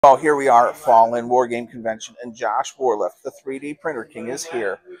Well, here we are at Fallen War Game Convention, and Josh Warliff, the 3D Printer King, is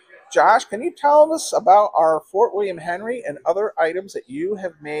here. Josh, can you tell us about our Fort William Henry and other items that you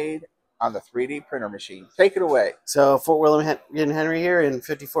have made on the 3D printer machine? Take it away. So Fort William Henry here in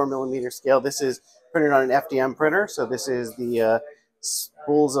 54 millimeter scale. This is printed on an FDM printer. So this is the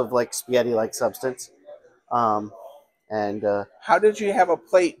spools of like spaghetti-like substance. How did you have a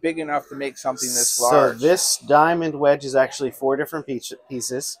plate big enough to make something this So large? this diamond wedge is actually 4 different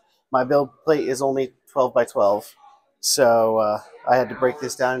pieces. My build plate is only 12 by 12. So I had to break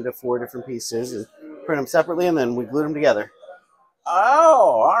this down into 4 different pieces and print them separately, and then we glued them together.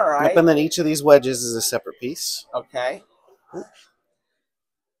 Oh, all right. Yep, and then each of these wedges is a separate piece. Okay.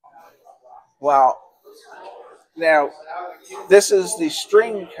 Well, now, this is the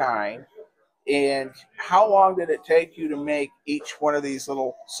string kind. And how long did it take you to make each one of these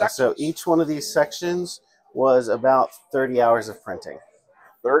little sections? So each one of these sections was about 30 hours of printing.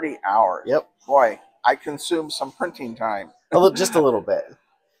 30 hours? Yep. Boy, I consumed some printing time. Just a little bit.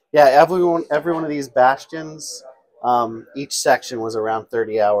 Yeah, every one of these bastions, each section was around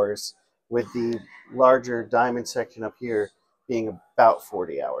 30 hours, with the larger diamond section up here being about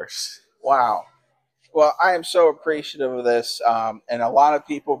 40 hours. Wow. Well, I am so appreciative of this, and a lot of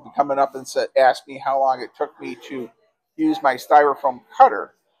people have been coming up and asked me how long it took me to use my styrofoam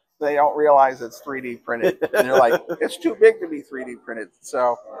cutter. They don't realize it's 3D printed. And they're like, it's too big to be 3D printed.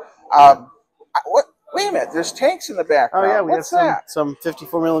 So, wait a minute, there's tanks in the background. Oh yeah, we What's have some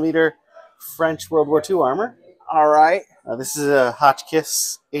 54 millimeter French World War II armor. All right. This is a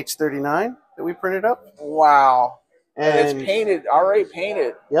Hotchkiss H39 that we printed up. Wow. And it's painted, already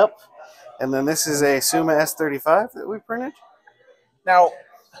painted. Yep. And then this is a Suma S35 that we printed. Now,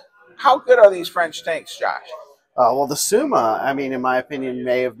 how good are these French tanks, Josh? Well, the Suma, I mean, in my opinion,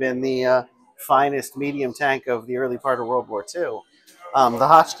 may have been the finest medium tank of the early part of World War II. The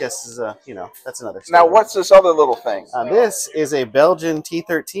Hotchkiss is, that's another story. Now, what's this other little thing? This is a Belgian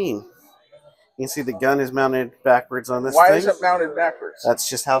T13. You can see the gun is mounted backwards on this thing. Why is it mounted backwards? That's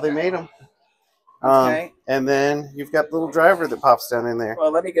just how they made them. Okay. And then you've got the little driver that pops down in there. Well,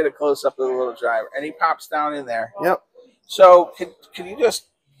 let me get a close-up of the little driver. And he pops down in there. Yep. So can you just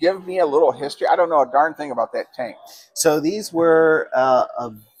give me a little history? I don't know a darn thing about that tank. So these were,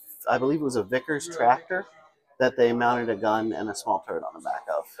 I believe it was a Vickers tractor that they mounted a gun and a small turret on the back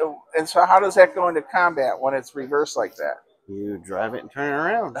of. So how does that go into combat when it's reversed like that? You drive it and turn it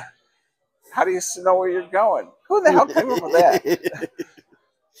around. How do you know where you're going? Who the hell came up with that?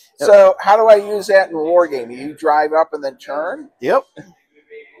 So how do I use that in war game? You drive up and then turn? Yep.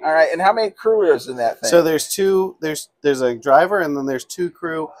 All right. And how many crew is in that thing? So there's two. There's a driver and then there's 2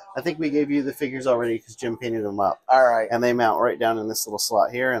 crew. I think we gave you the figures already because Jim painted them up. All right. And they mount right down in this little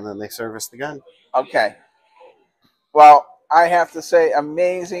slot here, and then they service the gun. Okay. Well, I have to say,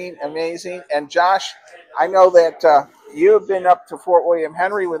 amazing, amazing. And Josh, I know that you have been up to Fort William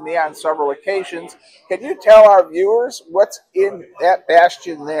Henry with me on several occasions. Can you tell our viewers what's in that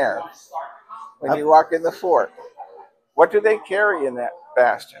bastion there when you walk in the fort? What do they carry in that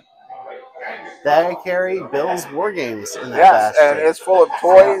bastion? They carry Bill's War Games in that bastion. Yes, and it's full of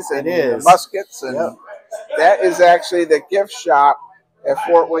toys and muskets. And that is actually the gift shop at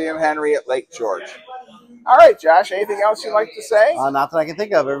Fort William Henry at Lake George. All right, Josh, anything else you'd like to say? Not that I can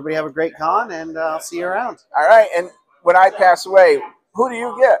think of. Everybody have a great con, and I'll see you around. All right, and when I pass away, who do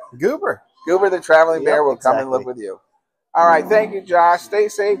you get? Goober. Goober the Traveling Bear will come and live with you. All right, thank you, Josh. Stay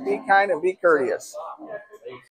safe, be kind, and be courteous.